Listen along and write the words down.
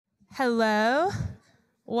Hello,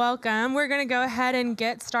 welcome. We're going to go ahead and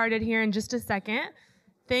get started here in just a second.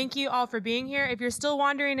 Thank you all for being here. If you're still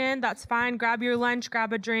wandering in, that's fine. Grab your lunch,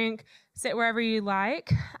 grab a drink, sit wherever you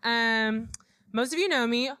like. Most of you know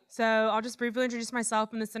me, so I'll just briefly introduce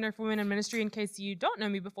myself in the Center for Women in Ministry in case you don't know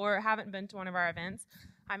me before or haven't been to one of our events.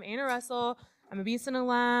 I'm Anna Russell. I'm a Beeson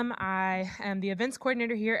alum. I am the events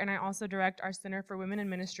coordinator here, and I also direct our Center for Women in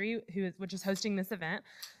Ministry, which is hosting this event.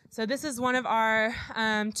 So this is one of our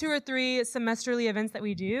 2 or 3 semesterly events that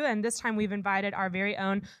we do, and this time we've invited our very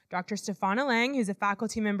own Dr. Stefana Lang, who's a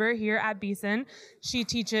faculty member here at Beeson. She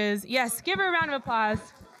teaches, yes, give her a round of applause.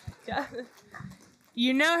 Yeah.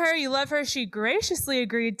 You know her, you love her. She graciously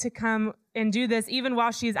agreed to come and do this even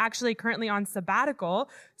while she's actually currently on sabbatical.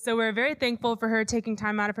 So we're very thankful for her taking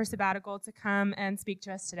time out of her sabbatical to come and speak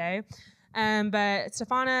to us today. But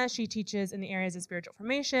Stefana, she teaches in the areas of spiritual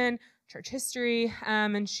formation, church history,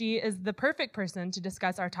 and she is the perfect person to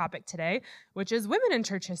discuss our topic today, which is women in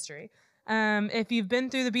church history. If you've been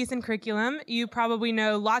through the Beeson curriculum, you probably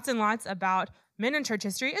know lots and lots about men in church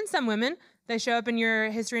history and some women. They show up in your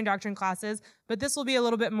history and doctrine classes, but this will be a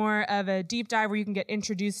little bit more of a deep dive where you can get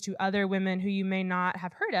introduced to other women who you may not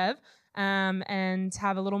have heard of, and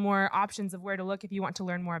have a little more options of where to look if you want to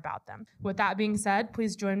learn more about them. With that being said,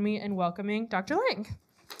 please join me in welcoming Dr. Lang.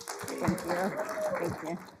 Thank you. Thank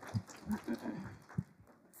you.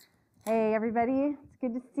 Hey, everybody. It's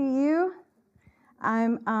good to see you.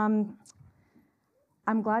 I'm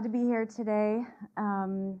glad to be here today.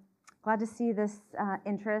 Glad to see this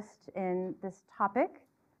interest in this topic.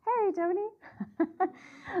 Hey, Tony.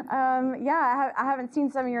 I haven't seen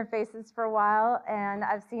some of your faces for a while, and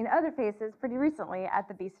I've seen other faces pretty recently at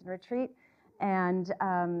the Beeson retreat, and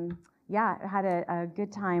had a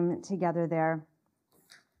good time together there.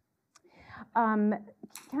 Can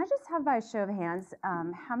I just have by a show of hands,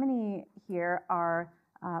 how many here are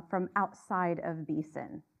from outside of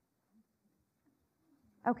Beeson?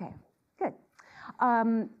 Okay, good.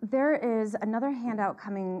 There is another handout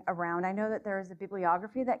coming around. I know that there is a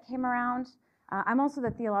bibliography that came around. I'm also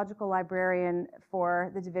the theological librarian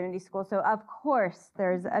for the Divinity School, so of course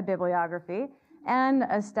there's a bibliography and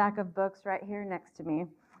a stack of books right here next to me.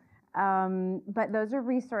 But those are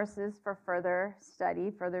resources for further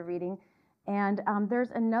study, further reading. And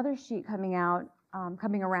there's another sheet coming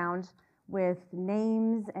around with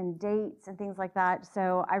names and dates and things like that.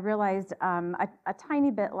 So I realized a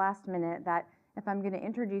tiny bit last minute that if I'm going to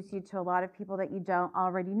introduce you to a lot of people that you don't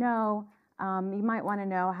already know, you might want to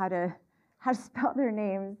know how to spell their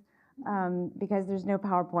names, because there's no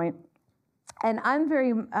PowerPoint. And I'm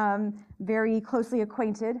very closely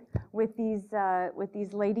acquainted with these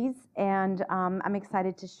ladies, and I'm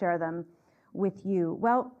excited to share them with you.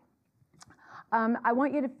 Well, I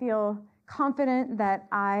want you to feel confident that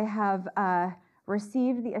I have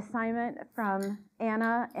received the assignment from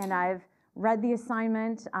Anna, and I've read the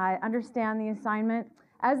assignment. I understand the assignment.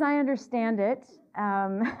 As I understand it,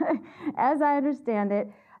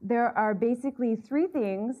 there are basically 3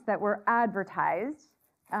 things that were advertised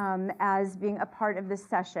as being a part of this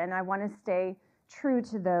session. I want to stay true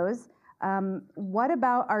to those. What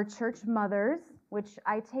about our church mothers, which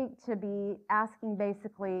I take to be asking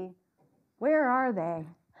basically, where are they?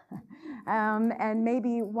 And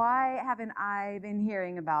maybe why haven't I been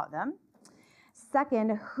hearing about them?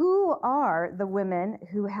 Second, who are the women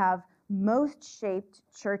who have most shaped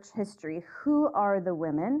church history? Who are the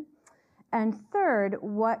women? And third,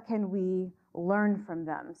 what can we learn from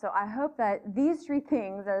them? So I hope that these 3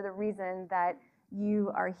 things are the reason that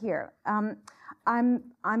you are here.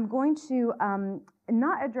 I'm going to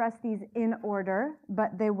not address these in order,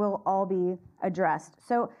 but they will all be addressed.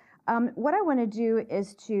 So what I want to do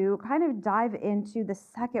is to kind of dive into the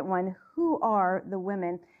second one, who are the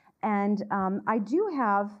women? And I do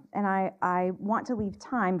have, and I want to leave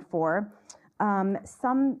time for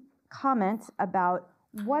some comments about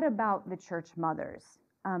what about the church mothers?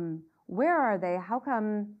 Where are they? How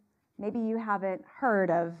come maybe you haven't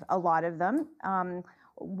heard of a lot of them?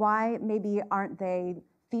 Why maybe aren't they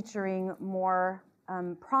featuring more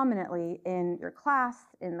prominently in your class,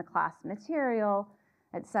 in the class material,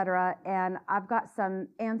 etc.? And I've got some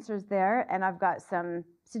answers there, and I've got some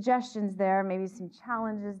suggestions there, maybe some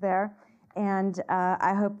challenges there, and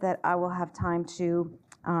I hope that I will have time to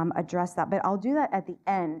address that. But I'll do that at the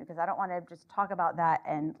end, because I don't want to just talk about that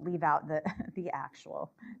and leave out the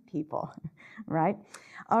actual people, right?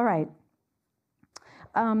 All right.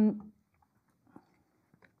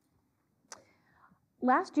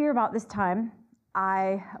 Last year, about this time,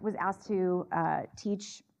 I was asked to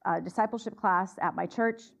teach a discipleship class at my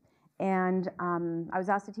church, and I was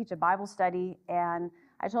asked to teach a Bible study, and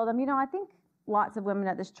I told them, I think lots of women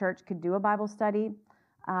at this church could do a Bible study.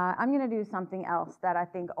 I'm going to do something else that I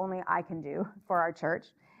think only I can do for our church.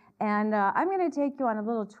 And I'm going to take you on a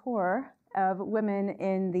little tour of women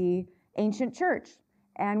in the ancient church.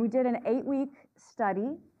 And we did an 8-week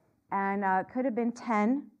study, and could have been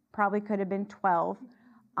 10, probably could have been 12.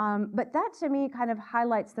 But that to me kind of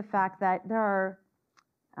highlights the fact that there are,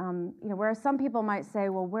 where some people might say,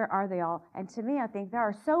 well, where are they all? And to me, I think there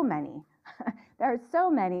are so many. There are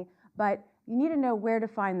so many, but you need to know where to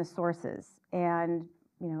find the sources. And,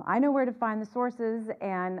 I know where to find the sources,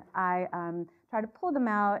 and I try to pull them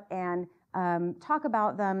out and talk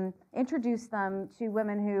about them, introduce them to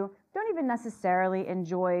women who don't even necessarily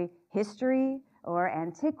enjoy history or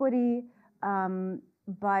antiquity,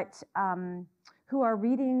 but who are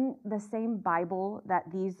reading the same Bible that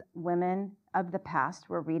these women of the past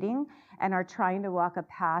were reading and are trying to walk a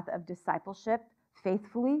path of discipleship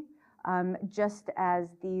faithfully, just as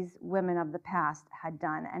these women of the past had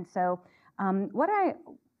done. And so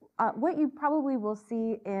what you probably will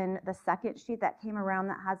see in the second sheet that came around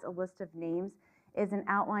that has a list of names is an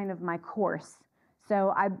outline of my course.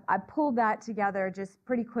 So I pulled that together just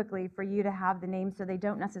pretty quickly for you to have the names so they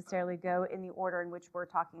don't necessarily go in the order in which we're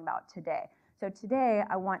talking about today. So today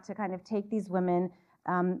I want to kind of take these women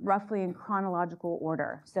roughly in chronological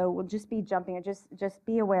order. So we'll just be jumping, just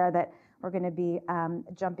be aware that we're going to be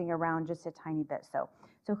jumping around just a tiny bit. So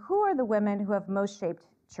who are the women who have most shaped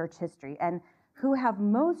church history? And who have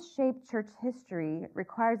most shaped church history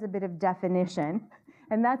requires a bit of definition,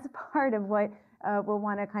 and that's part of what we'll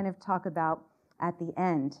want to kind of talk about at the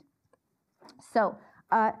end. So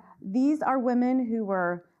these are women who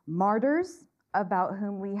were martyrs, about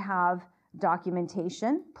whom we have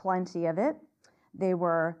documentation, plenty of it. They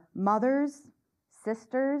were mothers,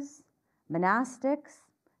 sisters, monastics.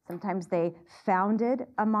 Sometimes they founded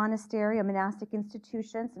a monastery, a monastic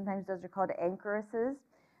institution. Sometimes those are called anchoresses,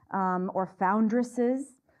 or foundresses,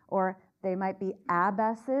 or they might be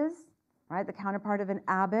abbesses, right? The counterpart of an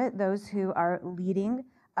abbot, those who are leading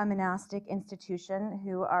a monastic institution,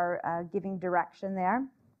 who are giving direction there.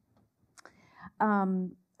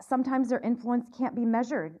 Sometimes their influence can't be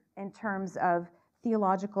measured in terms of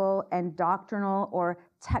theological and doctrinal or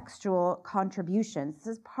textual contributions. This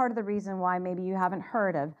is part of the reason why maybe you haven't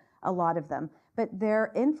heard of a lot of them. But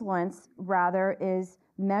their influence, rather, is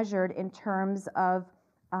measured in terms of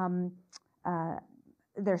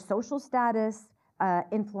their social status,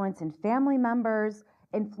 influence in family members,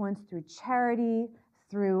 influence through charity,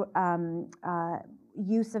 through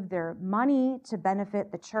use of their money to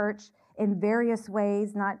benefit the church in various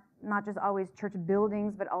ways, not just always church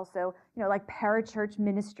buildings, but also, like parachurch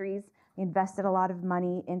ministries. They invested a lot of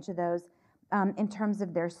money into those. In terms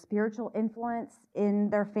of their spiritual influence in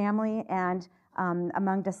their family and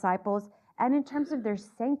among disciples, and in terms of their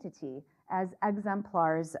sanctity as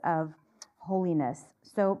exemplars of holiness.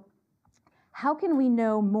 So how can we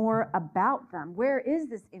know more about them? Where is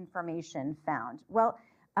this information found? Well,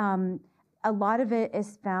 a lot of it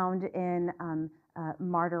is found in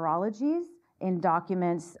martyrologies, in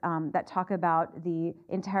documents that talk about the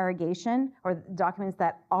interrogation, or documents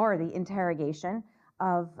that are the interrogation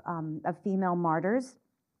of female martyrs.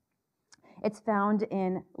 It's found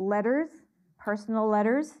in letters, personal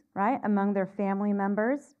letters, right, among their family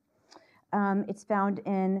members. It's found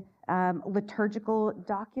in liturgical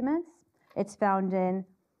documents. It's found in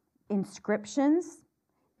inscriptions,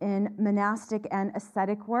 in monastic and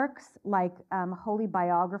ascetic works like holy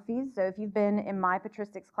biographies. So if you've been in my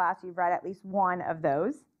patristics class, you've read at least one of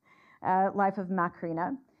those, Life of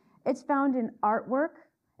Macrina. It's found in artwork.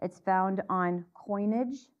 It's found on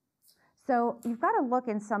coinage. So you've got to look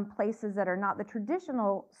in some places that are not the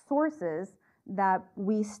traditional sources that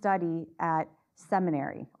we study at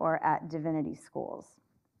seminary or at divinity schools.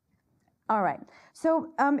 All right, so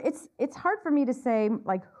it's hard for me to say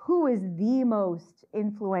like who is the most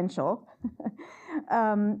influential.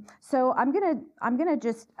 So I'm gonna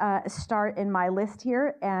just start in my list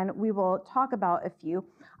here, and we will talk about a few.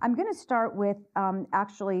 I'm gonna start with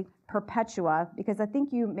actually Perpetua, because I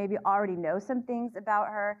think you maybe already know some things about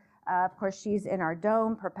her. Of course, she's in our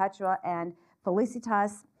dome, Perpetua and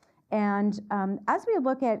Felicitas. And as we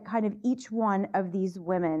look at kind of each one of these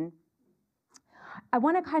women, I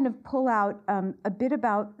want to kind of pull out a bit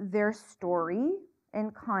about their story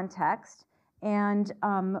in context, and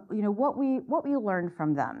what we learn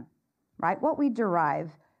from them, right? What we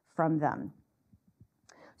derive from them.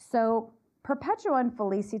 So Perpetua and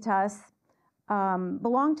Felicitas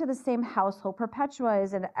belong to the same household. Perpetua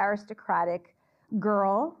is an aristocratic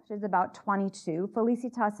girl. She's about 22.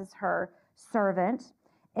 Felicitas is her servant.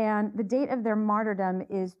 And the date of their martyrdom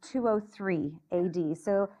is 203 AD.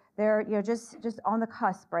 So They're just on the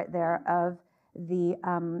cusp right there of the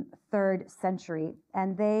 3rd century,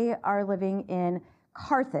 and they are living in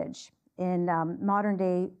Carthage in modern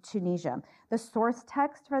day Tunisia. The source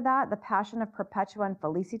text for that, the Passion of Perpetua and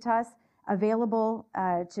Felicitas, available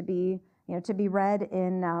to be read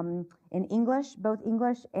in English, both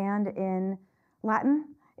English and in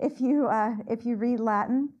Latin, if you read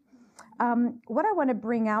Latin. What I want to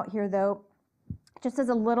bring out here, though, just as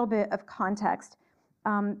a little bit of context,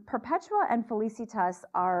 Perpetua and Felicitas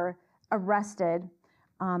are arrested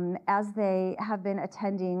as they have been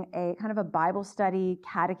attending a kind of a Bible study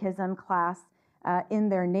catechism class in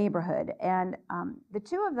their neighborhood. And the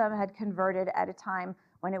two of them had converted at a time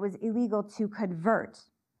when it was illegal to convert.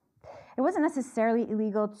 It wasn't necessarily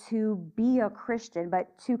illegal to be a Christian,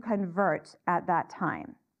 but to convert at that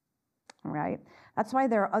time, right? That's why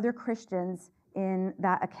there are other Christians in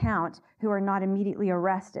that account who are not immediately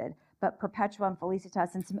arrested, but Perpetua and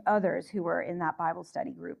Felicitas and some others who were in that Bible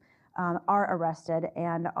study group are arrested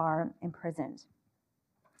and are imprisoned.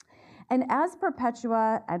 And as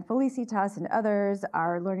Perpetua and Felicitas and others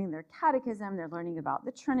are learning their catechism, they're learning about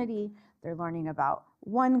the Trinity, they're learning about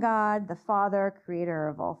one God, the Father, creator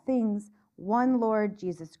of all things, one Lord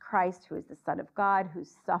Jesus Christ, who is the Son of God, who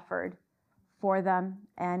suffered for them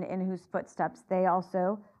and in whose footsteps they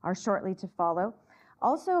also are shortly to follow.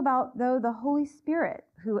 Also about, though, the Holy Spirit,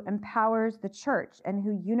 who empowers the church and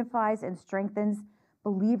who unifies and strengthens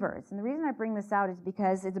believers. And the reason I bring this out is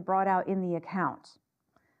because it's brought out in the account,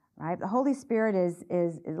 right? The Holy Spirit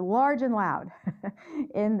is large and loud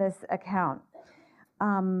in this account.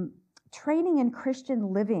 Training in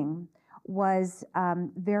Christian living was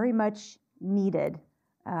very much needed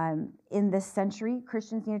in this century.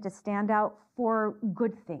 Christians needed to stand out for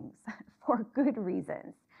good things, for good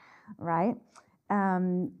reasons, right?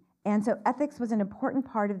 And so ethics was an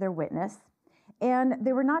important part of their witness. And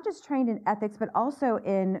they were not just trained in ethics, but also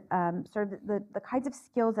in sort of the kinds of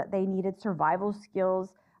skills that they needed, survival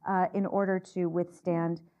skills, in order to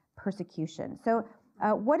withstand persecution. So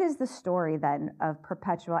what is the story then of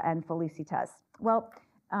Perpetua and Felicitas? Well,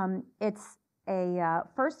 it's a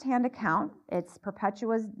first-hand account. It's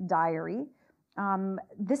Perpetua's diary.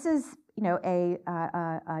 This is,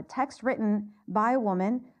 a text written by a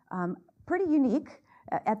woman, pretty unique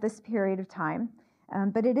at this period of time,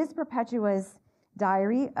 but it is Perpetua's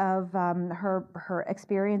diary of her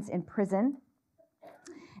experience in prison.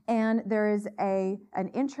 And there is an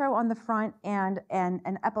intro on the front and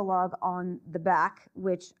an epilogue on the back,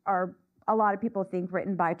 which are, a lot of people think,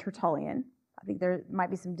 written by Tertullian. I think there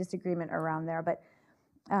might be some disagreement around there, but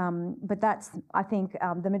that's, I think,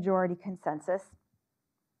 the majority consensus.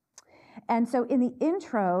 And so in the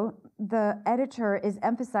intro, the editor is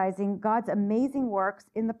emphasizing God's amazing works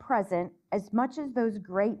in the present as much as those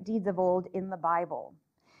great deeds of old in the Bible.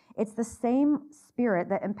 It's the same Spirit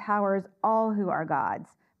that empowers all who are God's,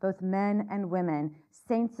 both men and women,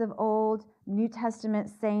 saints of old, New Testament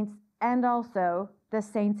saints, and also the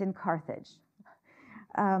saints in Carthage.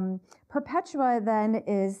 Perpetua then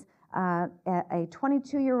is a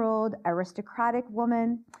 22-year-old aristocratic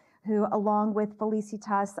woman who, along with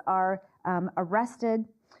Felicitas, are arrested.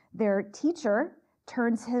 Their teacher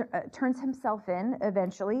turns himself in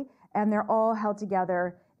eventually, and they're all held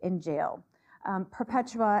together in jail.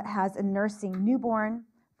 Perpetua has a nursing newborn.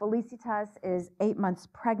 Felicitas is 8 months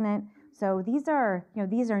pregnant. So these are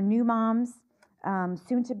new moms,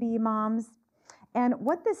 soon-to-be moms. And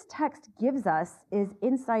what this text gives us is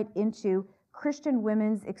insight into Christian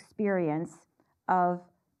women's experience of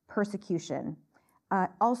persecution.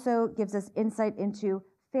 Also gives us insight into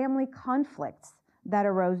family conflicts that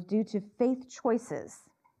arose due to faith choices.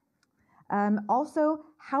 Also,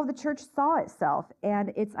 how the church saw itself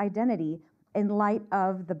and its identity in light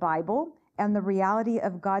of the Bible and the reality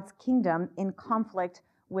of God's kingdom in conflict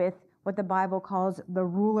with what the Bible calls the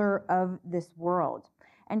ruler of this world.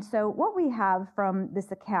 And so what we have from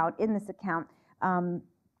this account, we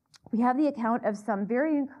have the account of some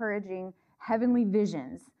very encouraging heavenly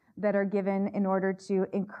visions that are given in order to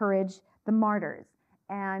encourage the martyrs.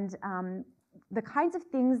 And the kinds of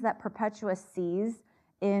things that Perpetua sees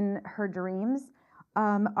in her dreams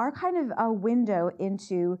are kind of a window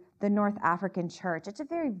into the North African church. It's a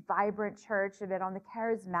very vibrant church, a bit on the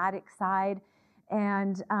charismatic side.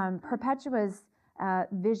 And Perpetua's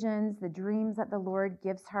visions, the dreams that the Lord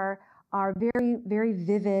gives her, are very, very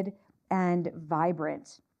vivid and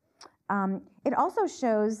vibrant. It also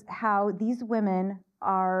shows how these women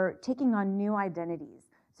are taking on new identities.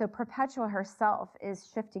 So Perpetua herself is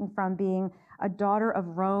shifting from being a daughter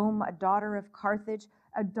of Rome, a daughter of Carthage,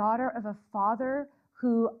 a daughter of a father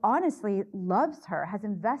who honestly loves her, has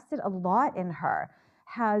invested a lot in her,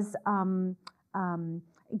 has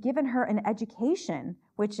given her an education,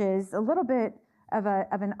 which is a little bit of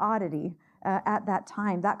an oddity at that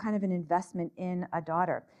time, that kind of an investment in a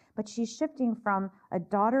daughter. But she's shifting from a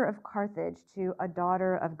daughter of Carthage to a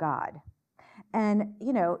daughter of God. And,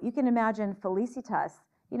 you can imagine Felicitas,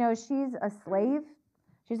 she's a slave,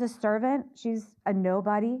 she's a servant, she's a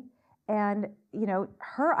nobody, and,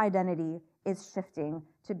 her identity is shifting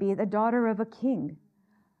to be the daughter of a king,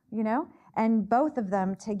 and both of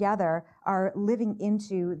them together are living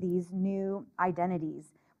into these new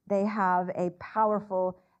identities. They have a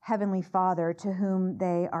powerful Heavenly Father to whom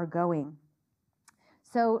they are going.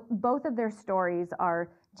 So both of their stories are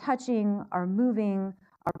touching, are moving,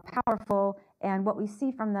 are powerful, and what we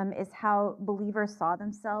see from them is how believers saw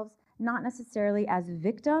themselves, not necessarily as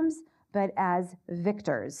victims, but as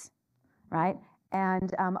victors, right?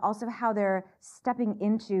 And also how they're stepping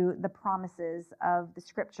into the promises of the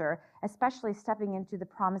Scripture, especially stepping into the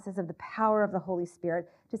promises of the power of the Holy Spirit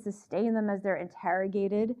to sustain them as they're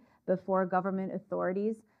interrogated before government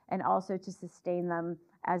authorities, and also to sustain them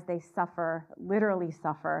as they suffer, literally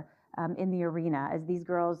suffer, in the arena, as these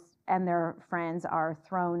girls and their friends are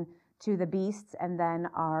thrown to the beasts and then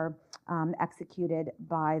are executed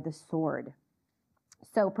by the sword.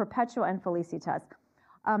 So Perpetua and Felicitas.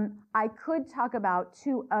 I could talk about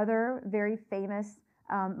two other very famous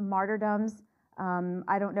martyrdoms.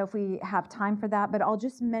 I don't know if we have time for that, but I'll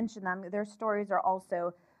just mention them. Their stories are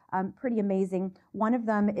also pretty amazing. One of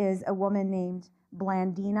them is a woman named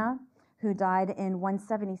Blandina, who died in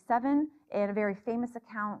 177 in a very famous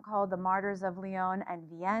account called The Martyrs of Lyon and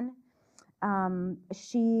Vienne.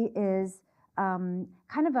 She is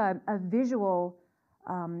kind of a visual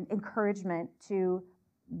encouragement to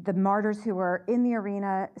the martyrs who were in the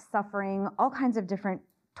arena suffering all kinds of different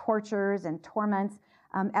tortures and torments.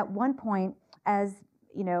 At one point, as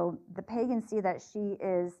the pagans see that she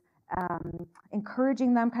is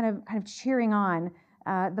encouraging them, kind of cheering on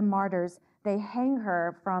the martyrs, they hang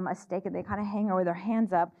her from a stake, and they kind of hang her with their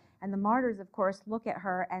hands up. And the martyrs, of course, look at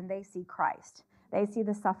her and they see Christ. They see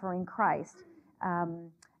the suffering Christ,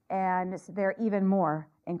 and they're even more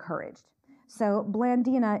encouraged. So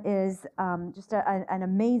Blandina is just an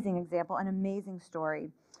amazing example, an amazing story.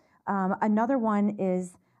 Another one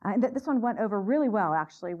is, and this one went over really well,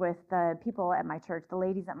 actually, with the people at my church, the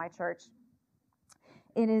ladies at my church.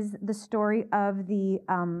 It is the story of the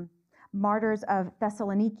martyrs of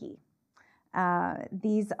Thessaloniki.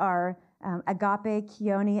 These are Agape,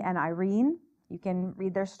 Chione, and Irene. You can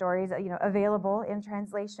read their stories, available in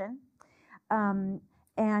translation.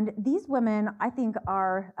 And these women, I think,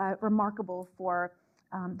 are remarkable for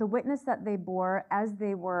the witness that they bore as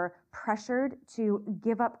they were pressured to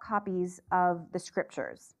give up copies of the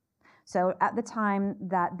Scriptures. So at the time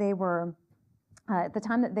that they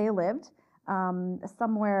lived,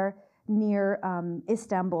 somewhere near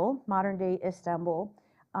Istanbul, modern-day Istanbul,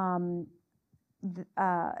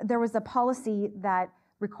 there was a policy that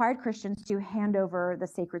required Christians to hand over the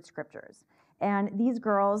sacred Scriptures. And these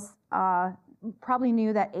girls probably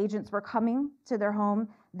knew that agents were coming to their home.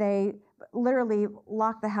 They literally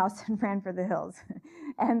locked the house and ran for the hills.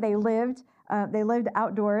 And they lived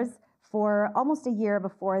outdoors for almost a year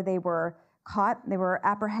before they were caught. They were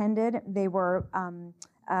apprehended. They were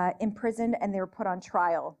imprisoned, and they were put on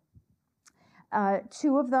trial.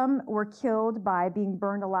 Two of them were killed by being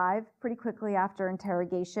burned alive pretty quickly after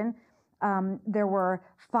interrogation. There were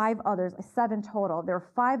 5 others, 7 total. There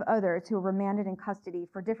were 5 others who were remanded in custody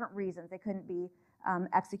for different reasons. They couldn't be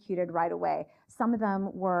executed right away. Some of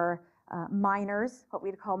them were minors, what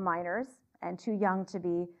we'd call minors, and too young to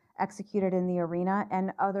be executed in the arena,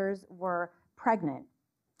 and others were pregnant.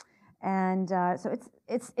 And so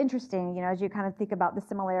it's interesting, as you kind of think about the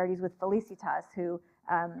similarities with Felicitas, who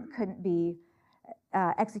couldn't be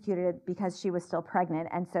executed because she was still pregnant,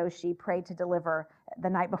 and so she prayed to deliver the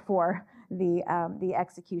night before the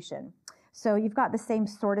execution. So you've got the same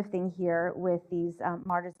sort of thing here with these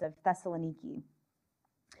martyrs of Thessaloniki.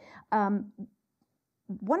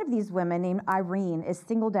 One of these women, named Irene, is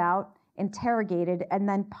singled out, interrogated, and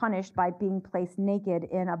then punished by being placed naked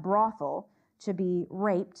in a brothel to be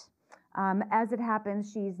raped. As it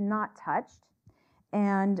happens, she's not touched,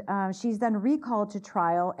 and she's then recalled to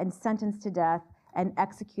trial and sentenced to death and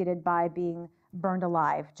executed by being burned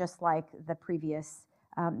alive, just like the previous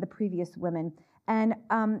women. And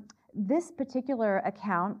this particular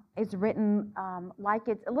account is written like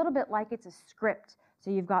it's a little bit like it's a script. So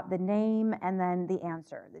you've got the name and then the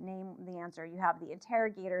answer. The name, the answer. You have the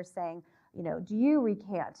interrogator saying, do you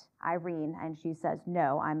recant, Irene? And she says,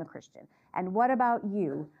 no, I'm a Christian. And what about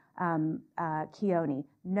you, Chione?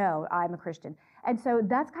 No, I'm a Christian. And so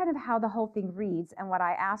that's kind of how the whole thing reads. And what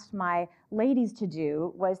I asked my ladies to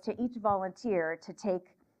do was to each volunteer to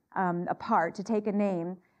take a part, to take a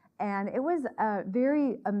name. And it was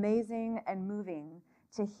very amazing and moving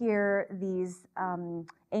to hear these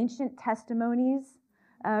ancient testimonies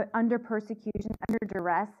under persecution, under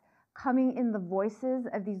duress, coming in the voices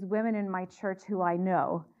of these women in my church who I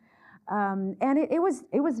know. And it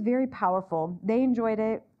was very powerful. They enjoyed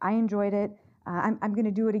it. I enjoyed it. I'm going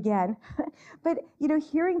to do it again. But,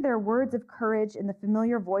 hearing their words of courage in the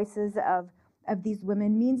familiar voices of these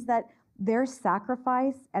women means that their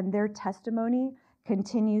sacrifice and their testimony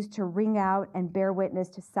continues to ring out and bear witness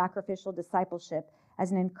to sacrificial discipleship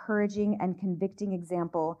as an encouraging and convicting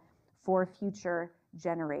example for future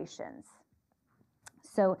generations.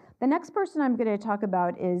 So the next person I'm going to talk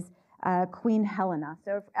about is Queen Helena.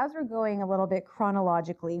 So as we're going a little bit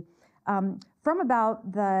chronologically, from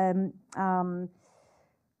about the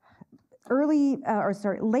late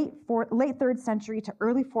 3rd century to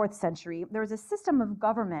early 4th century, there was a system of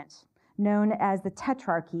government known as the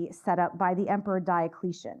Tetrarchy set up by the Emperor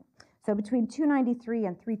Diocletian. So between 293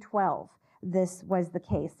 and 312, this was the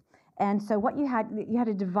case. And so what you had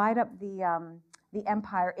to divide up the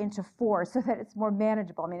empire into 4 so that it's more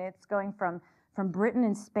manageable. I mean, it's going from Britain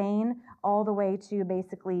and Spain all the way to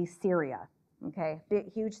basically Syria. Okay,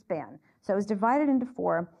 big, huge span. So it was divided into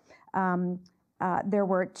 4. There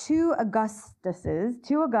were 2 Augusti,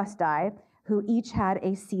 who each had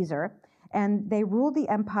a Caesar, and they ruled the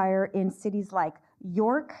empire in cities like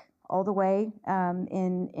York, all the way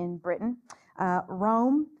in Britain,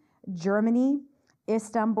 Rome, Germany,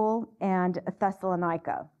 Istanbul, and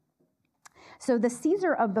Thessalonica. So the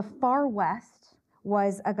Caesar of the far west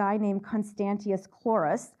was a guy named Constantius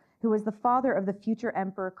Chlorus, who was the father of the future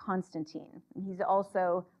emperor Constantine. He's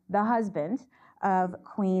also the husband of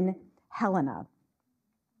Queen Helena.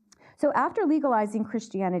 So after legalizing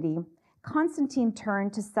Christianity, Constantine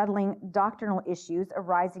turned to settling doctrinal issues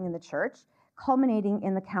arising in the church, culminating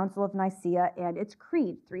in the Council of Nicaea and its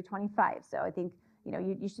creed, 325. So I think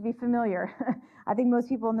you should be familiar. I think most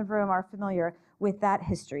people in the room are familiar with that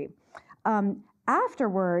history.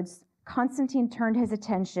 Afterwards, Constantine turned his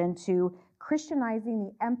attention to Christianizing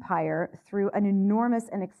the empire through an enormous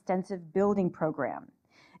and extensive building program.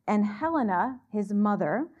 And Helena, his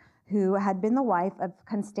mother, who had been the wife of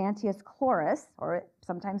Constantius Chlorus, or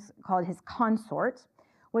sometimes called his consort,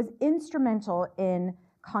 was instrumental in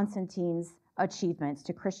Constantine's achievements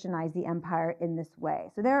to Christianize the empire in this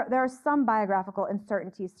way. So there are some biographical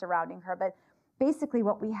uncertainties surrounding her, but basically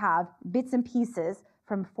what we have, bits and pieces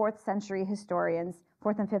from 4th century historians,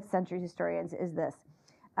 4th and 5th century historians, is this.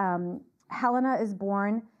 Helena is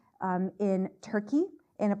born in Turkey,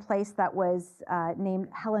 in a place that was named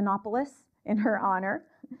Helenopolis in her honor.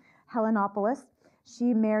 Helenopolis.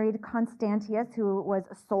 She married Constantius, who was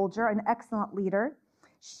a soldier, an excellent leader.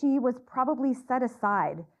 She was probably set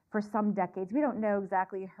aside for some decades. We don't know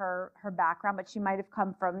exactly her background, but she might have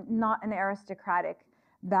come from not an aristocratic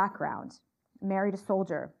background, married a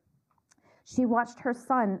soldier. She watched her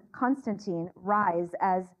son, Constantine, rise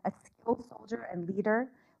as a skilled soldier and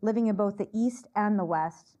leader, living in both the East and the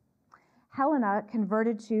West. Helena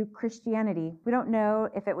converted to Christianity. We don't know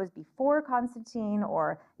if it was before Constantine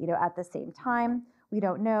or, at the same time. We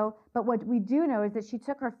don't know. But what we do know is that she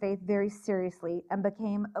took her faith very seriously and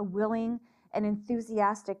became a willing and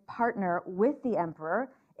enthusiastic partner with the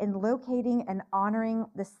emperor in locating and honoring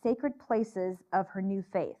the sacred places of her new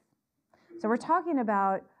faith. So we're talking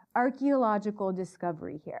about archaeological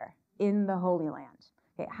discovery here in the Holy Land.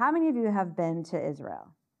 Okay, how many of you have been to Israel?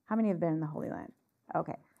 How many have been in the Holy Land?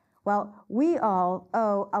 Okay. Well, we all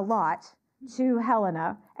owe a lot to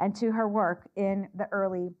Helena and to her work in the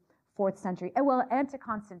early 4th century, and to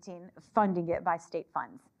Constantine funding it by state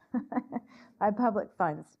funds, by public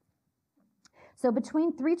funds. So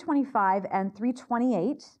between 325 and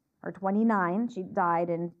 328, or 29, she died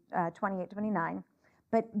in 28-29,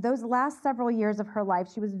 but those last several years of her life,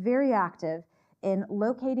 she was very active in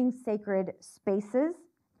locating sacred spaces,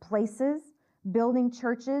 places, building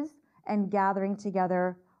churches, and gathering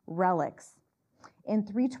together relics. In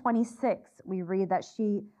 326, we read that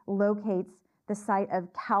she locates the site of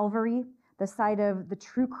Calvary, the site of the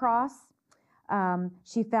true cross.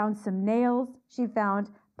 She found some nails. She found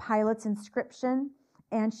Pilate's inscription,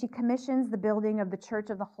 and she commissions the building of the Church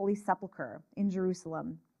of the Holy Sepulchre in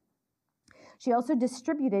Jerusalem. She also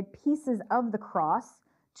distributed pieces of the cross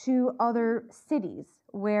to other cities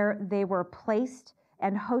where they were placed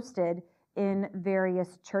and hosted in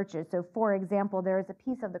various churches. So, for example, there is a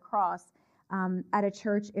piece of the cross at a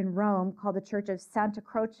church in Rome called the Church of Santa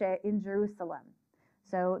Croce in Jerusalem.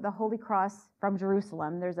 So the Holy Cross from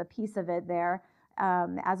Jerusalem, there's a piece of it there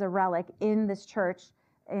as a relic in this church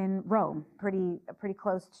in Rome, pretty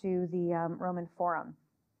close to the Roman Forum.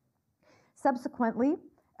 Subsequently,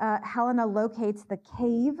 Helena locates the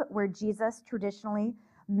cave where Jesus traditionally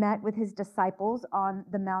met with his disciples on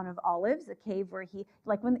the Mount of Olives, a cave where he,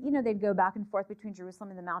 like when, they'd go back and forth between Jerusalem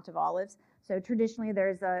and the Mount of Olives. So traditionally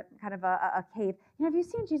there's a kind of a cave. Have you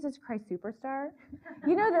seen Jesus Christ Superstar?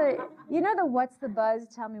 You know the what's the buzz,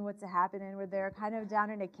 tell me what's happening, where they're kind of down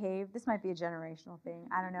in a cave. This might be a generational thing,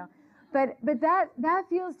 I don't know. But that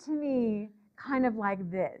feels to me kind of like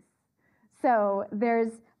this. So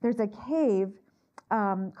there's a cave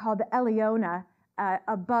called the Eleona,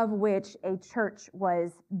 above which a church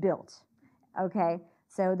was built. Okay,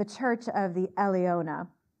 so the Church of the Eleona.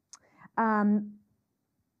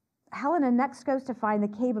 Helena next goes to find the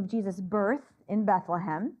cave of Jesus' birth in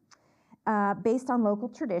Bethlehem. Based on local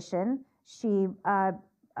tradition, she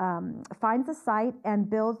finds the site and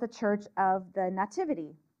builds the Church of the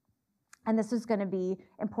Nativity. And this is going to be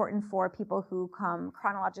important for people who come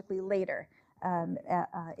chronologically later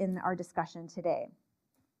in our discussion today.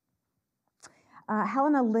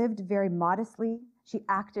 Helena lived very modestly. She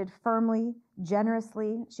acted firmly,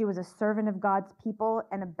 generously. She was a servant of God's people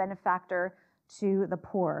and a benefactor to the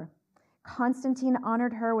poor. Constantine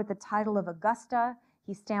honored her with the title of Augusta.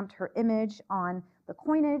 He stamped her image on the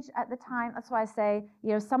coinage at the time. That's why I say,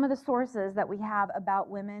 some of the sources that we have about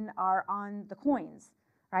women are on the coins,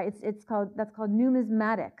 right? That's called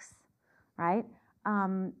numismatics, right?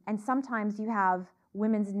 And sometimes you have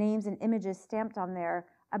women's names and images stamped on there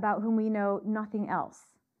about whom we know nothing else.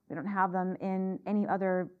 We don't have them in any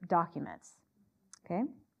other documents, okay?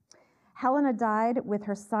 Helena died with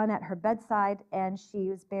her son at her bedside, and she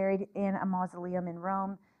was buried in a mausoleum in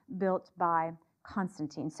Rome built by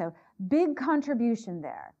Constantine. So big contribution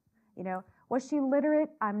there. Was she literate?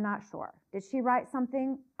 I'm not sure. Did she write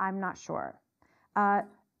something? I'm not sure.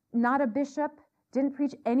 Not a bishop, didn't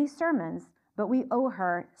preach any sermons, but we owe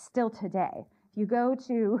her still today. If you go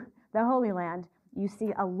to the Holy Land, you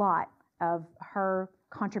see a lot of her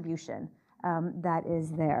contribution that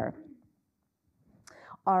is there.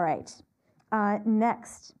 All right.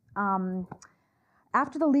 Next,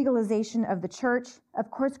 after the legalization of the church,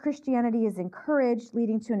 of course, Christianity is encouraged,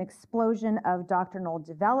 leading to an explosion of doctrinal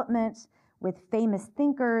development with famous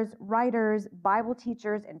thinkers, writers, Bible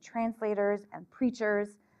teachers, and translators and preachers,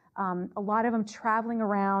 a lot of them traveling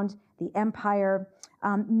around the empire.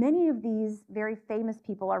 Many of these very famous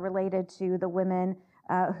people are related to the women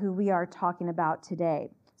who we are talking about today.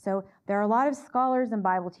 So there are a lot of scholars and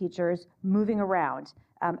Bible teachers moving around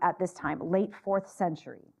at this time, late 4th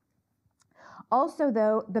century. Also,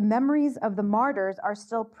 though, the memories of the martyrs are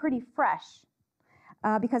still pretty fresh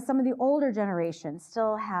because some of the older generations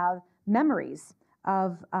still have memories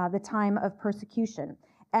of the time of persecution.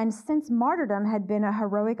 And since martyrdom had been a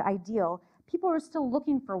heroic ideal, people were still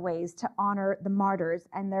looking for ways to honor the martyrs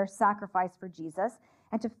and their sacrifice for Jesus,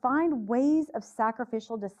 and to find ways of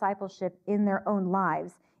sacrificial discipleship in their own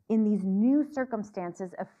lives in these new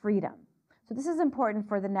circumstances of freedom. So this is important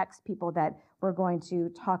for the next people that we're going to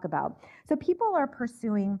talk about. So people are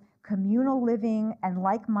pursuing communal living and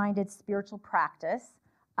like-minded spiritual practice,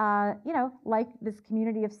 like this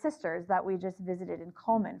community of sisters that we just visited in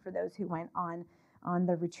Coleman for those who went on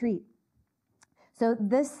the retreat. So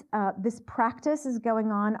this practice is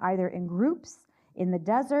going on either in groups, in the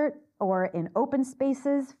desert, or in open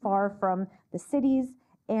spaces far from the cities,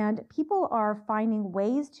 and people are finding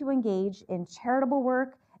ways to engage in charitable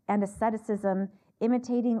work and asceticism,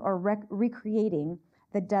 imitating or recreating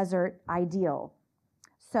the desert ideal.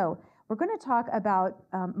 So we're going to talk about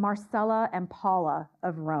Marcella and Paula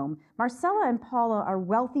of Rome. Marcella and Paula are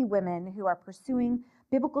wealthy women who are pursuing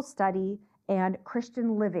biblical study and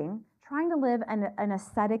Christian living, trying to live an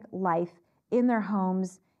ascetic life in their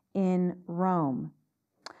homes in Rome.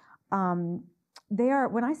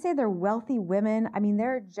 When I say they're wealthy women, I mean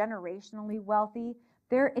they're generationally wealthy.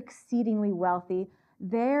 They're exceedingly wealthy.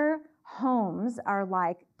 Their homes are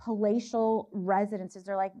like palatial residences.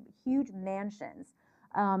 They're like huge mansions.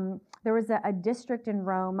 There was a district in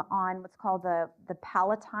Rome on what's called the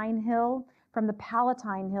Palatine Hill. From the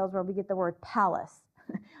Palatine Hills where we get the word palace.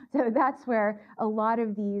 So that's where a lot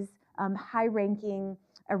of these high-ranking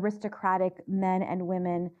aristocratic men and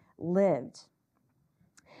women lived.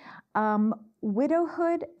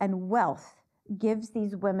 Widowhood and wealth gives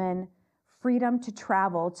these women freedom to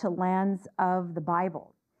travel to lands of the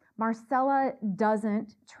Bible. Marcella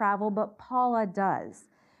doesn't travel, but Paula does.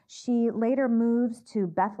 She later moves to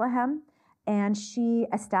Bethlehem, and she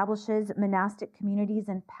establishes monastic communities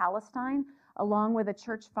in Palestine, along with a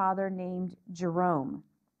church father named Jerome.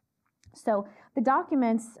 So the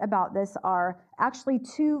documents about this are actually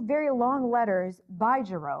two very long letters by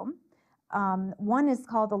Jerome. One is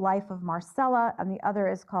called The Life of Marcella, and the other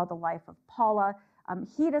is called The Life of Paula.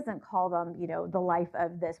 He doesn't call them, the life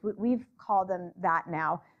of this. We've called them that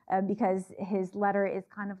now because his letter is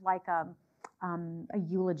kind of like a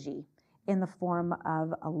eulogy in the form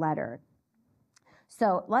of a letter.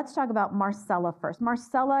 So let's talk about Marcella first.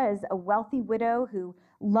 Marcella is a wealthy widow who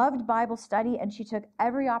loved Bible study, and she took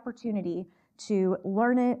every opportunity to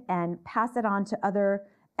learn it and pass it on to other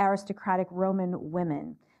aristocratic Roman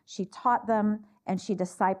women. She taught them and she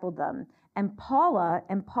discipled them. And Paula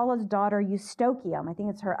and Paula's daughter Eustochium, I think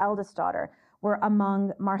it's her eldest daughter, were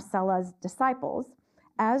among Marcella's disciples,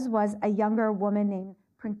 as was a younger woman named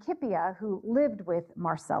Principia who lived with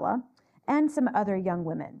Marcella, and some other young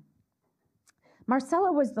women.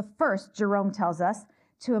 Marcella was the first, Jerome tells us,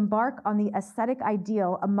 to embark on the ascetic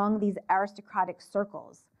ideal among these aristocratic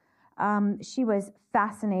circles. She was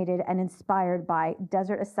fascinated and inspired by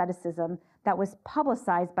desert asceticism that was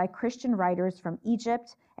publicized by Christian writers from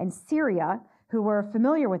Egypt and Syria who were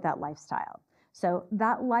familiar with that lifestyle. So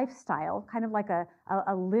that lifestyle, kind of like a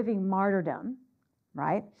living martyrdom,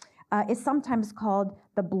 right, is sometimes called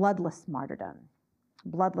the bloodless martyrdom.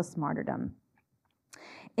 Bloodless martyrdom.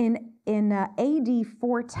 In AD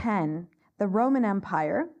 410, the Roman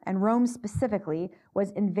Empire, and Rome specifically, was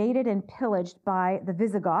invaded and pillaged by the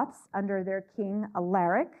Visigoths under their king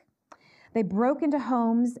Alaric. They broke into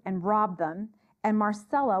homes and robbed them, and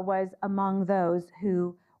Marcella was among those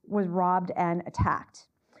who was robbed and attacked.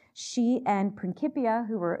 She and Principia,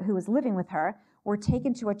 who was living with her, were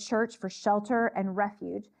taken to a church for shelter and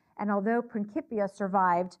refuge, and although Principia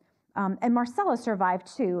survived, and Marcella survived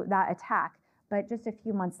too, that attack, but just a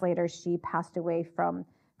few months later, she passed away from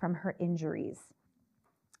her injuries.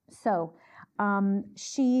 So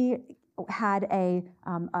she had a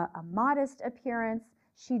modest appearance.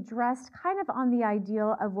 She dressed kind of on the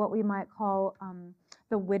ideal of what we might call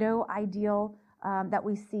the widow ideal that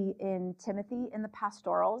we see in Timothy in the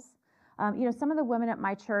pastorals. Some of the women at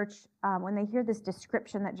my church, when they hear this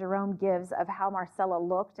description that Jerome gives of how Marcella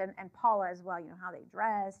looked, and Paula as well, how they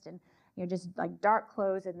dressed, and just like dark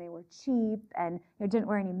clothes, and they were cheap, and didn't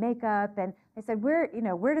wear any makeup, and they said, where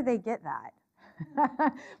do they get that?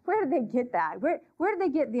 Where do they get that? Where do they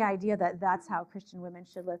get the idea that that's how Christian women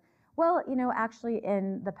should live? Well, actually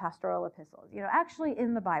in the pastoral epistles, actually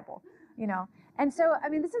in the Bible, And so,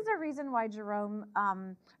 this is a reason why Jerome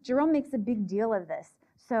makes a big deal of this.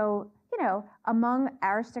 So, among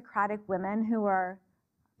aristocratic women who are,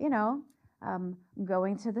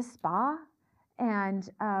 going to the spa and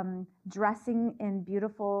dressing in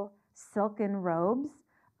beautiful silken robes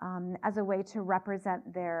as a way to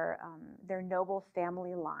represent their noble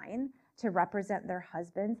family line, to represent their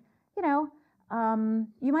husbands,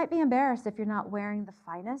 you might be embarrassed if you're not wearing the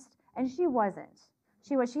finest, and she wasn't.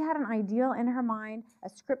 She had an ideal in her mind, a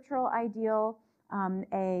scriptural ideal,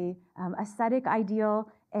 a ascetic ideal,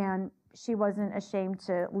 and she wasn't ashamed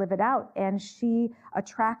to live it out. And she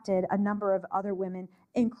attracted a number of other women,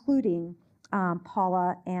 including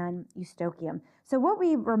Paula and Eustochium. So what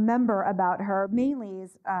we remember about her mainly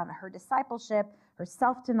is her discipleship, her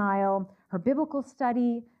self-denial, her biblical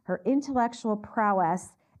study, her intellectual prowess,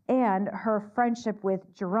 and her friendship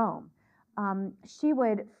with Jerome. She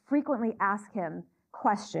would frequently ask him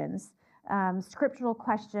questions, scriptural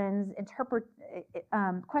questions,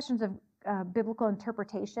 questions of biblical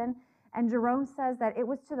interpretation. And Jerome says that it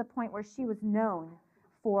was to the point where she was known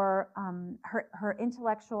for her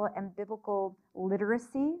intellectual and biblical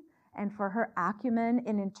literacy and for her acumen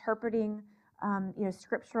in interpreting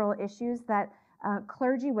scriptural issues, that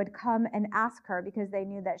clergy would come and ask her because they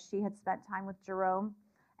knew that she had spent time with Jerome.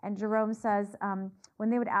 And Jerome says when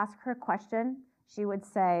they would ask her a question, she would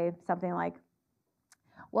say something like,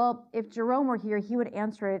 well, if Jerome were here, he would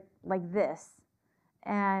answer it like this.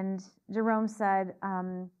 And Jerome said,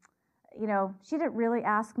 she didn't really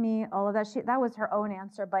ask me all of that. That was her own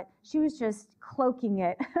answer, but she was just cloaking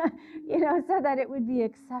it, so that it would be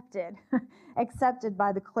accepted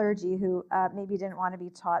by the clergy who maybe didn't want to be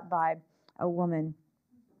taught by a woman.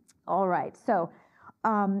 All right, so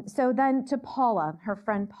then to Paula, her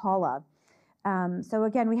friend Paula. So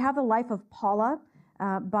again, we have the life of Paula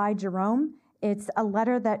by Jerome. It's a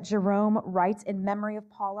letter that Jerome writes in memory of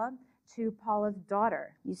Paula to Paula's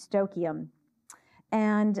daughter, Eustochium.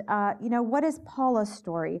 And, what is Paula's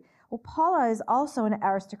story? Well, Paula is also an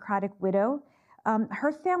aristocratic widow.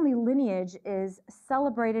 Her family lineage is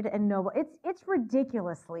celebrated and noble. It's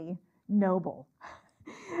ridiculously noble.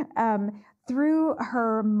 Through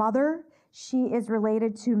her mother, she is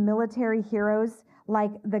related to military heroes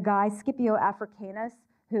like the guy Scipio Africanus,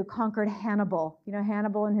 who conquered Hannibal. You know,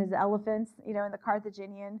 Hannibal and his elephants, you know, in the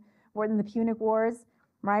Carthaginian, more than the Punic Wars,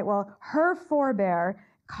 right? Well, her forebear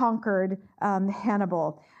conquered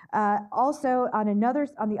Hannibal. Also, on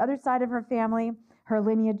the other side of her family, her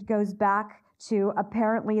lineage goes back to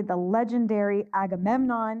apparently the legendary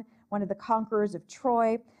Agamemnon, one of the conquerors of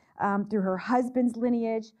Troy. Through her husband's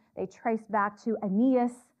lineage, they trace back to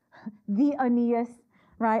Aeneas, the Aeneas,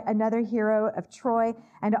 right? Another hero of Troy,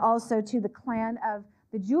 and also to the clan of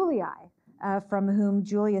the Julii, from whom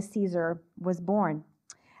Julius Caesar was born.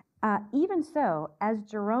 Even so, as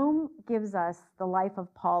Jerome gives us the life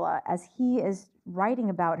of Paula, as he is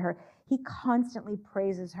writing about her, he constantly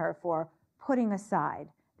praises her for putting aside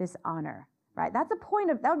this honor, right? That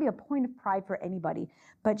would be a point of pride for anybody,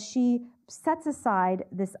 but she sets aside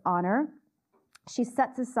this honor. She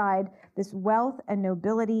sets aside this wealth and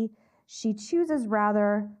nobility. She chooses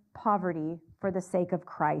rather poverty for the sake of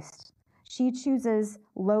Christ. She chooses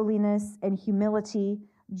lowliness and humility,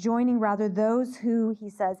 joining rather those who, he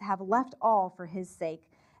says, have left all for his sake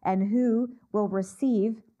and who will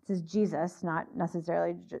receive, this is Jesus, not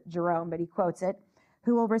necessarily Jerome, but he quotes it,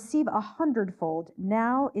 who will receive 100-fold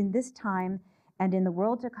now in this time and in the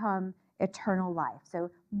world to come, eternal life. So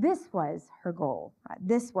this was her goal, right?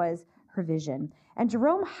 This was her vision. And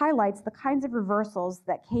Jerome highlights the kinds of reversals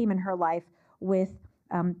that came in her life with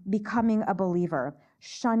becoming a believer,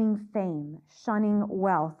 shunning fame, shunning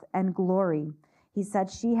wealth and glory. He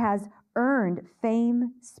said she has earned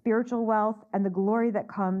fame, spiritual wealth, and the glory that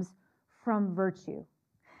comes from virtue.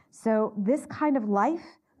 So this kind of life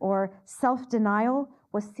or self-denial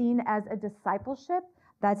was seen as a discipleship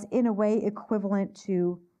that's in a way equivalent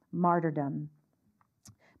to martyrdom.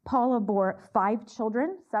 Paula bore 5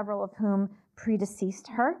 children, several of whom predeceased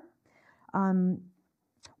her.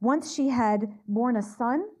 Once she had born a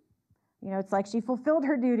son, you know, it's like she fulfilled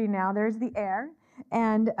her duty now, there's the heir.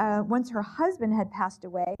 And once her husband had passed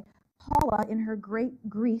away, Paula, in her great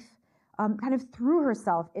grief, kind of threw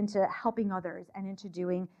herself into helping others and into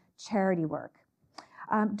doing charity work.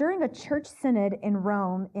 During a church synod in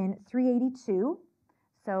Rome in 382,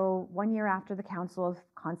 so 1 year after the Council of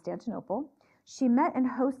Constantinople, she met and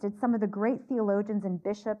hosted some of the great theologians and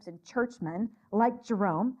bishops and churchmen, like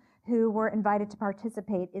Jerome, who were invited to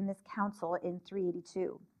participate in this council in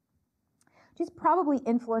 382. She's probably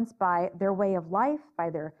influenced by their way of life,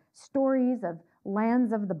 by their stories of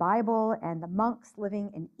lands of the Bible and the monks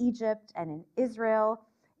living in Egypt and in Israel,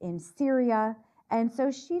 in Syria. And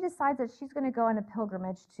so she decides that she's going to go on a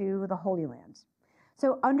pilgrimage to the Holy Land.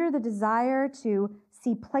 So under the desire to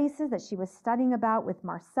see places that she was studying about with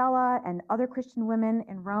Marcella and other Christian women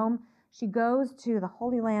in Rome, she goes to the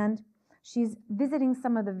Holy Land. She's visiting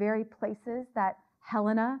some of the very places that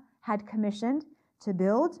Helena had commissioned to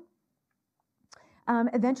build.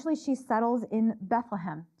 Eventually, she settles in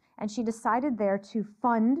Bethlehem, and she decided there to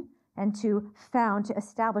fund and to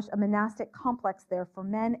establish a monastic complex there for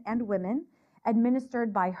men and women,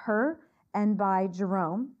 administered by her and by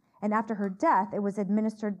Jerome. And after her death, it was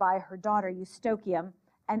administered by her daughter, Eustochium.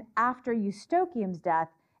 And after Eustochium's death,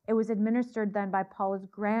 it was administered then by Paula's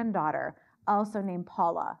granddaughter, also named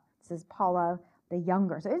Paula. This is Paula the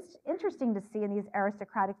Younger. So it's interesting to see in these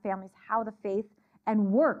aristocratic families how the faith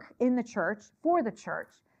and work in the church, for the church,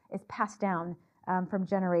 is passed down from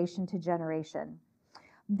generation to generation.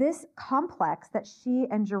 This complex that she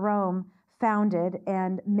and Jerome founded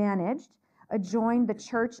and managed adjoined the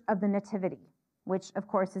Church of the Nativity, which of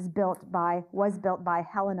course was built by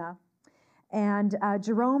Helena. And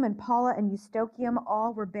Jerome and Paula and Eustochium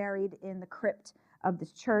all were buried in the crypt of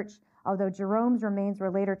this church, although Jerome's remains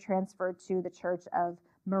were later transferred to the Church of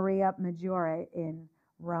Maria Maggiore in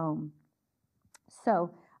Rome.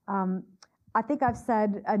 So I think I've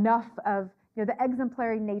said enough of the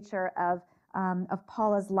exemplary nature of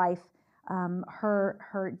Paula's life,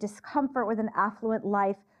 her discomfort with an affluent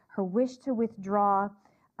life, her wish to withdraw,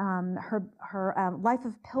 her life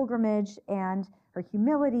of pilgrimage and her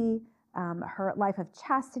humility, her life of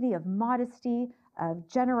chastity, of modesty, of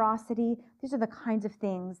generosity. These are the kinds of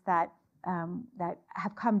things that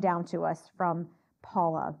have come down to us from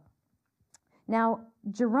Paula. Now,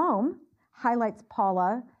 Jerome highlights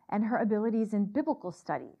Paula and her abilities in biblical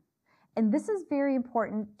study. And this is very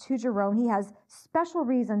important to Jerome. He has special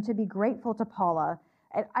reason to be grateful to Paula.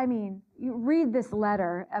 And I mean, you read this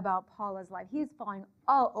letter about Paula's life, he's falling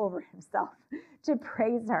all over himself to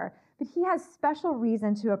praise her. But he has special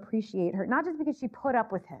reason to appreciate her, not just because she put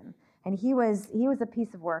up with him, and he was a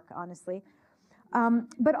piece of work, honestly,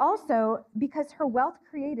 but also because her wealth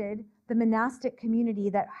created the monastic community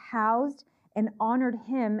that housed and honored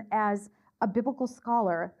him as a biblical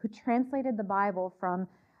scholar who translated the Bible from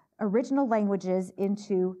original languages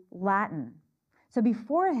into Latin. So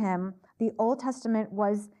before him, the Old Testament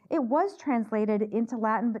was translated into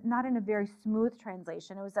Latin, but not in a very smooth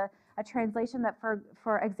translation. It was a translation that,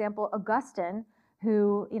 for example, Augustine,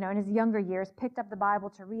 who, in his younger years picked up the Bible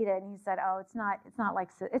to read it, and he said, "Oh, it's not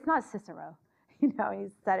Cicero," and he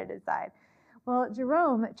set it aside. Well,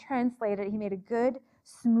 Jerome translated. He made a good,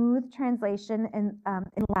 smooth translation in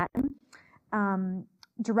Latin,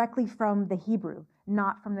 directly from the Hebrew,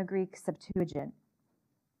 not from the Greek Septuagint.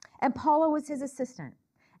 And Paula was his assistant,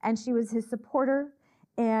 and she was his supporter,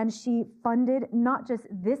 and she funded not just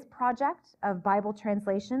this project of Bible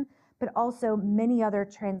translation, but also many other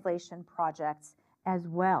translation projects as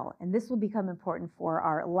well. And this will become important for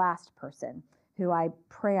our last person, who I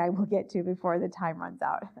pray I will get to before the time runs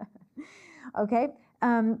out. Okay,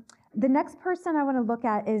 the next person I want to look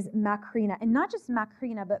at is Macrina, and not just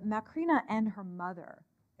Macrina, but Macrina and her mother,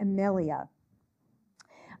 Emilia.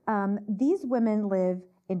 These women live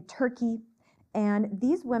in Turkey, and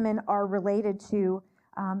these women are related to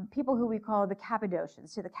people who we call the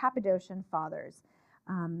Cappadocians, to the Cappadocian fathers,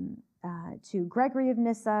 to Gregory of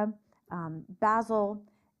Nyssa, Basil,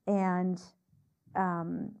 and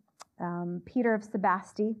Peter of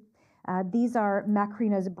Sebasti. These are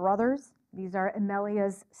Macrina's brothers. These are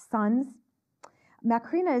Emilia's sons.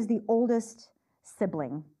 Macrina is the oldest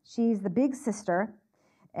sibling. She's the big sister,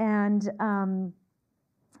 and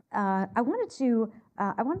I wanted to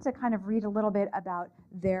kind of read a little bit about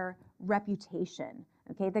their reputation.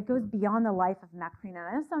 Okay, that goes beyond the life of Macrina.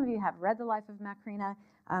 I know some of you have read the life of Macrina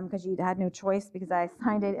because you had no choice because I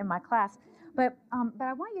assigned it in my class. But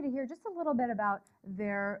I want you to hear just a little bit about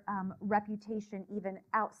their reputation even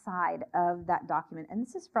outside of that document. And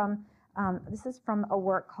this is from a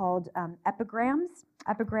work called Epigrams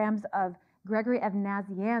of Gregory of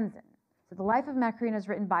Nazianzen. So the life of Macrina is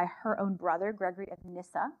written by her own brother, Gregory of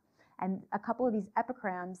Nyssa, and a couple of these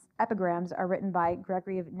epigrams are written by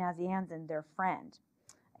Gregory of Nazianzen, their friend,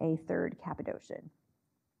 a third Cappadocian.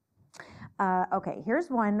 Okay, here's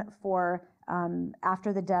one for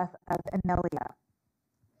after the death of Emilia.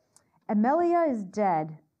 Emilia is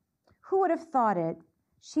dead. Who would have thought it?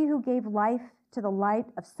 She who gave life to the light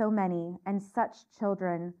of so many and such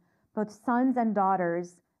children, both sons and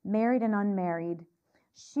daughters, married and unmarried.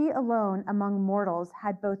 She alone among mortals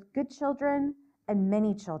had both good children and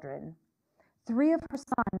many children. 3 of her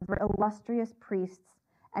sons were illustrious priests,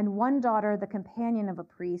 and 1 daughter the companion of a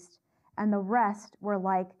priest, and the rest were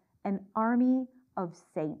like an army of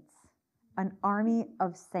saints. An army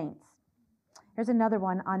of saints. Here's another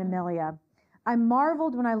one on Emilia. I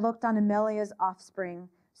marveled when I looked on Emilia's offspring,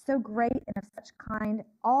 so great and of such kind,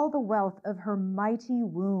 all the wealth of her mighty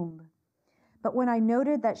womb. But when I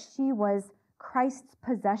noted that she was Christ's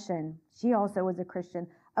possession, she also was a Christian,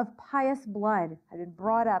 of pious blood, had been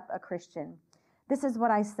brought up a Christian. This is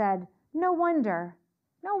what I said, no wonder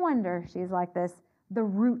she's like this. The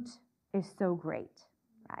root is so great.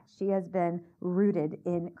 Right? She has been rooted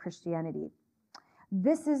in Christianity.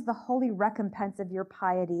 This is the holy recompense of your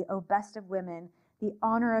piety, O best of women, the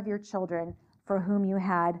honor of your children, for whom you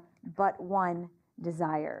had but one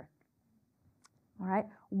desire. All right,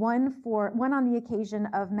 one on the occasion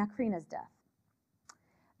of Macrina's death.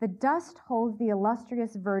 The dust holds the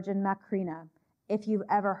illustrious virgin Macrina, if you've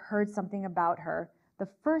ever heard something about her, the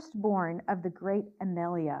firstborn of the great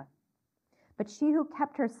Emilia. But she who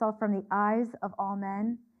kept herself from the eyes of all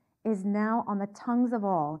men is now on the tongues of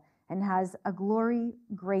all and has a glory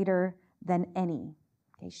greater than any.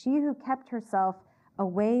 Okay, she who kept herself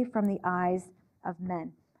away from the eyes of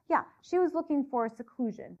men. Yeah, she was looking for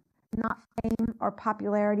seclusion, not fame or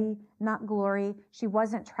popularity, not glory. She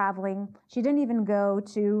wasn't traveling. She didn't even go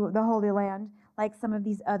to the Holy Land like some of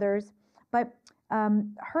these others. But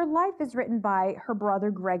her life is written by her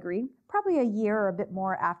brother Gregory, probably a year or a bit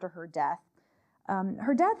more after her death.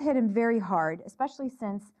 Her death hit him very hard, especially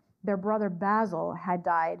since their brother Basil had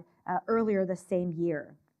died earlier the same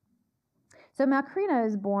year. So Macrina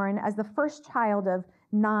is born as the first child of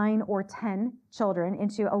 9 or 10 children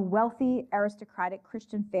into a wealthy aristocratic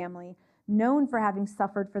Christian family known for having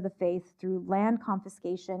suffered for the faith through land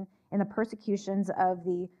confiscation in the persecutions of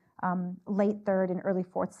the late 3rd and early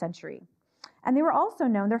 4th century. And they were also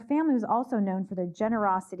known, their family was also known for their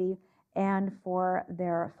generosity and for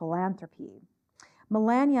their philanthropy.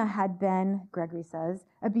 Melania had been, Gregory says,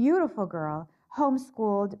 a beautiful girl,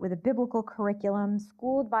 homeschooled with a biblical curriculum,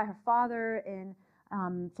 schooled by her father in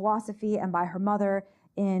philosophy and by her mother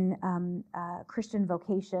in Christian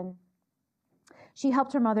vocation. She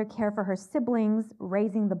helped her mother care for her siblings,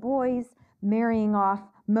 raising the boys, marrying off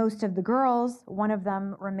most of the girls. One of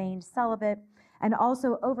them remained celibate, and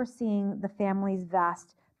also overseeing the family's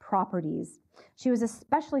vast properties. She was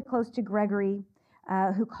especially close to Gregory,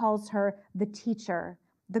 who calls her the teacher,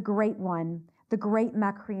 the great one, the great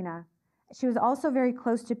Macrina. She was also very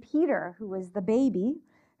close to Peter, who was the baby,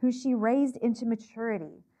 who she raised into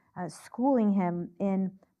maturity, schooling him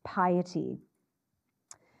in piety.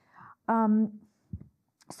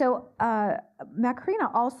 Macrina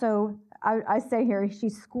also, I say here, she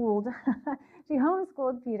schooled, she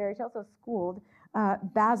homeschooled Peter. She also schooled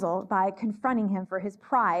Basil by confronting him for his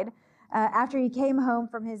pride after he came home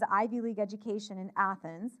from his Ivy League education in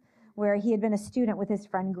Athens, where he had been a student with his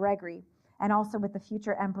friend Gregory and also with the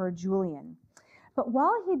future Emperor Julian. But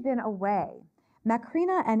while he'd been away,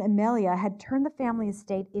 Macrina and Aemilia had turned the family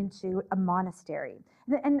estate into a monastery.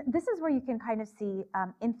 And this is where you can kind of see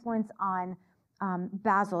influence on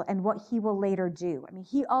Basil and what he will later do. I mean,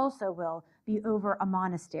 he also will be over a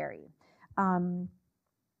monastery.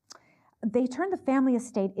 They turned the family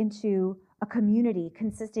estate into a community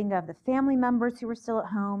consisting of the family members who were still at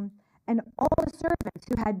home and all the servants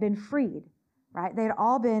who had been freed, right? They had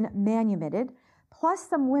all been manumitted, plus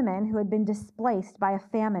some women who had been displaced by a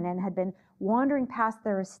famine and had been wandering past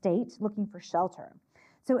their estate looking for shelter.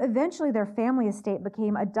 So eventually their family estate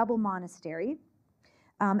became a double monastery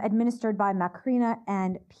administered by Macrina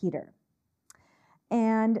and Peter.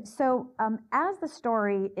 And so as the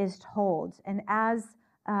story is told and as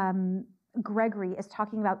Gregory is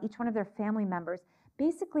talking about each one of their family members,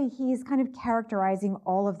 basically he's kind of characterizing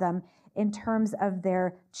all of them in terms of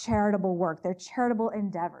their charitable work, their charitable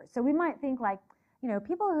endeavors. So we might think like,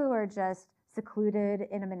 people who are just secluded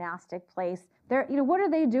in a monastic place, they're, what are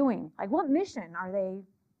they doing? Like, what mission are they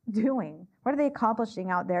doing? What are they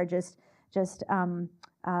accomplishing out there just on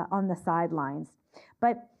the sidelines?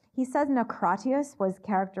 But he says Naucratius was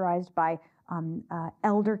characterized by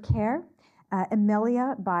elder care,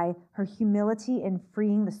 Aemilia by her humility in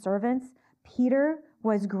freeing the servants. Peter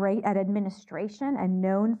was great at administration and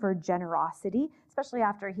known for generosity, especially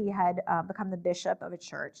after he had become the bishop of a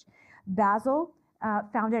church. Basil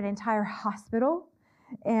founded an entire hospital,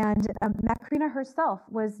 and Macrina herself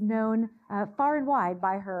was known far and wide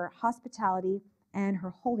by her hospitality and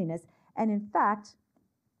her holiness. And in fact,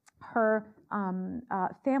 her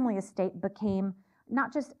family estate became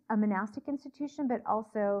not just a monastic institution, but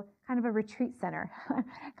also kind of a retreat center,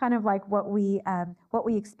 kind of like what we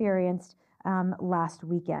experienced last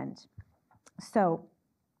weekend. So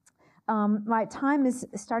my time is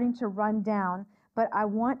starting to run down, but I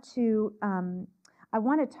want to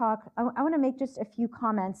make just a few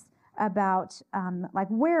comments about like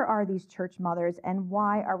where are these church mothers and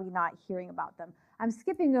why are we not hearing about them? I'm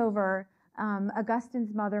skipping over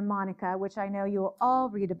Augustine's mother, Monica, which I know you'll all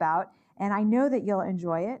read about, and I know that you'll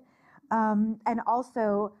enjoy it. And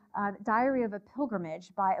also Diary of a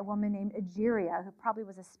Pilgrimage by a woman named Egeria, who probably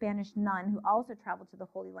was a Spanish nun who also traveled to the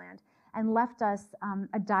Holy Land and left us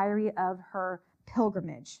a diary of her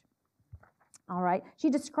pilgrimage. All right. She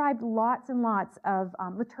described lots and lots of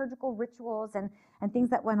liturgical rituals and things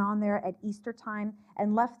that went on there at Easter time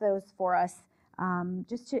and left those for us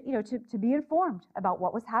just to be informed about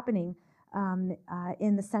what was happening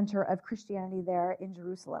in the center of Christianity there in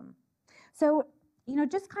Jerusalem. So,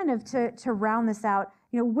 just kind of to round this out,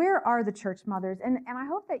 where are the church mothers? And I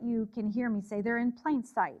hope that you can hear me say they're in plain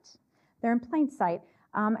sight. They're in plain sight.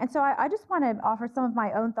 And so I just want to offer some of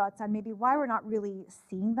my own thoughts on maybe why we're not really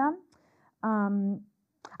seeing them.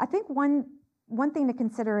 I think one thing to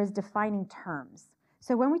consider is defining terms.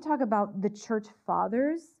 So when we talk about the church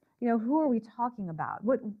fathers, who are we talking about?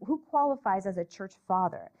 Who qualifies as a church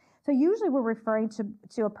father? So usually we're referring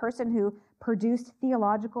to a person who produced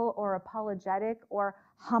theological or apologetic or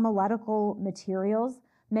homiletical materials.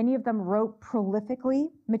 Many of them wrote prolifically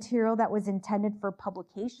material that was intended for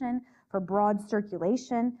publication, for broad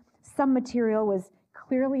circulation. Some material was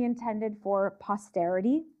clearly intended for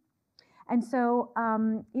posterity. And so,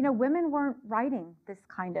 women weren't writing this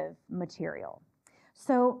kind of material.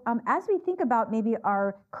 So as we think about maybe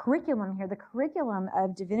our curriculum here, the curriculum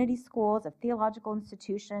of divinity schools, of theological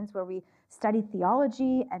institutions where we study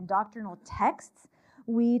theology and doctrinal texts,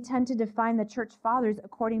 we tend to define the church fathers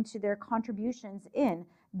according to their contributions in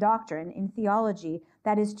doctrine, in theology,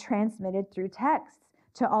 that is transmitted through texts,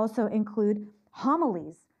 to also include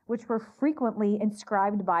homilies, which were frequently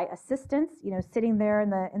inscribed by assistants, sitting there in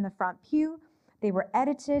the front pew. They were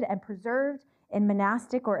edited and preserved in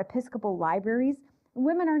monastic or episcopal libraries.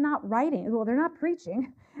 Women are not writing, they're not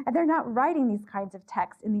preaching, and they're not writing these kinds of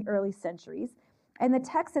texts in the early centuries. And the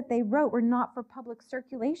texts that they wrote were not for public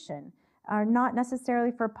circulation, are not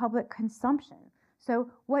necessarily for public consumption. So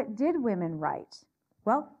what did women write?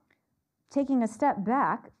 Well, taking a step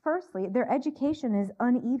back, firstly, their education is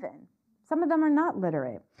uneven. Some of them are not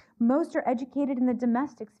literate. Most are educated in the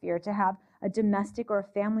domestic sphere to have a domestic or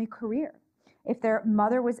a family career. If their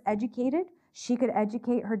mother was educated, she could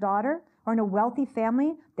educate her daughter, or in a wealthy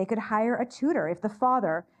family, they could hire a tutor if the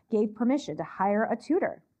father gave permission to hire a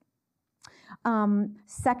tutor.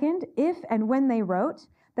 Second, if and when they wrote,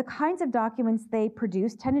 the kinds of documents they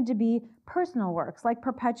produced tended to be personal works like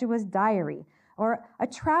Perpetua's diary, or a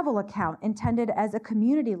travel account intended as a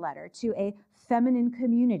community letter to a feminine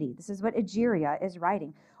community. This is what Egeria is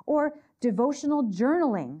writing. Or devotional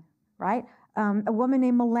journaling, right? A woman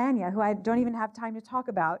named Melania, who I don't even have time to talk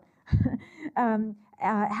about,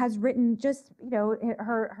 has written just,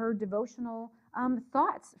 her devotional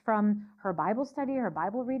thoughts from her Bible study, her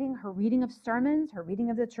Bible reading, her reading of sermons, her reading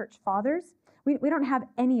of the church fathers. We don't have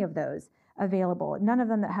any of those available, none of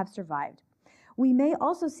them that have survived. We may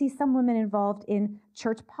also see some women involved in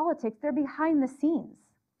church politics. They're behind the scenes.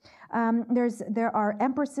 There are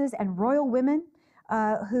empresses and royal women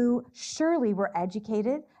who surely were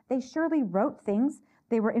educated. They surely wrote things.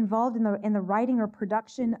 They were involved in the writing or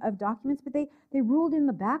production of documents, but they ruled in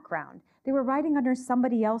the background. They were writing under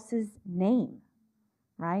somebody else's name,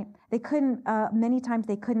 right? They couldn't, many times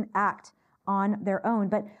they couldn't act on their own.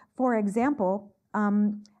 But for example,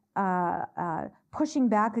 pushing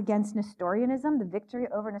back against Nestorianism, the victory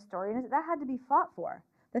over Nestorianism, that had to be fought for.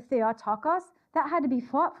 The Theotokos, that had to be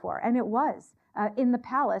fought for, and it was in the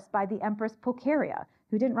palace by the Empress Pulcheria,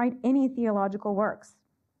 who didn't write any theological works.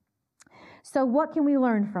 So what can we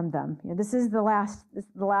learn from them? This is the last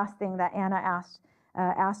thing that Anna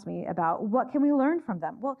asked me about. What can we learn from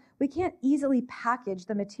them? Well, we can't easily package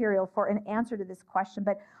the material for an answer to this question,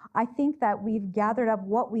 but I think that we've gathered up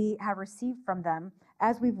what we have received from them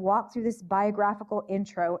as we've walked through this biographical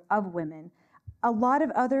intro of women. A lot of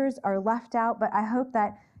others are left out, but I hope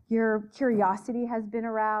that your curiosity has been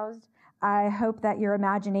aroused. I hope that your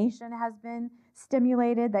imagination has been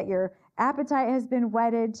stimulated, that your appetite has been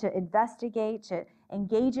whetted to investigate, to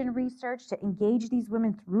engage in research, to engage these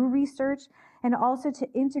women through research, and also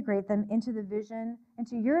to integrate them into the vision,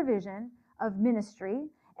 into your vision of ministry,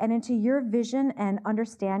 and into your vision and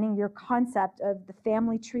understanding your concept of the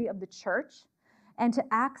family tree of the church, and to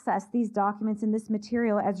access these documents and this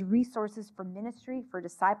material as resources for ministry, for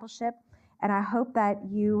discipleship. And I hope that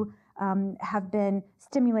you have been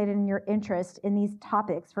stimulated in your interest in these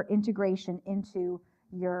topics for integration into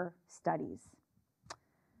your studies.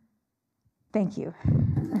 Thank you.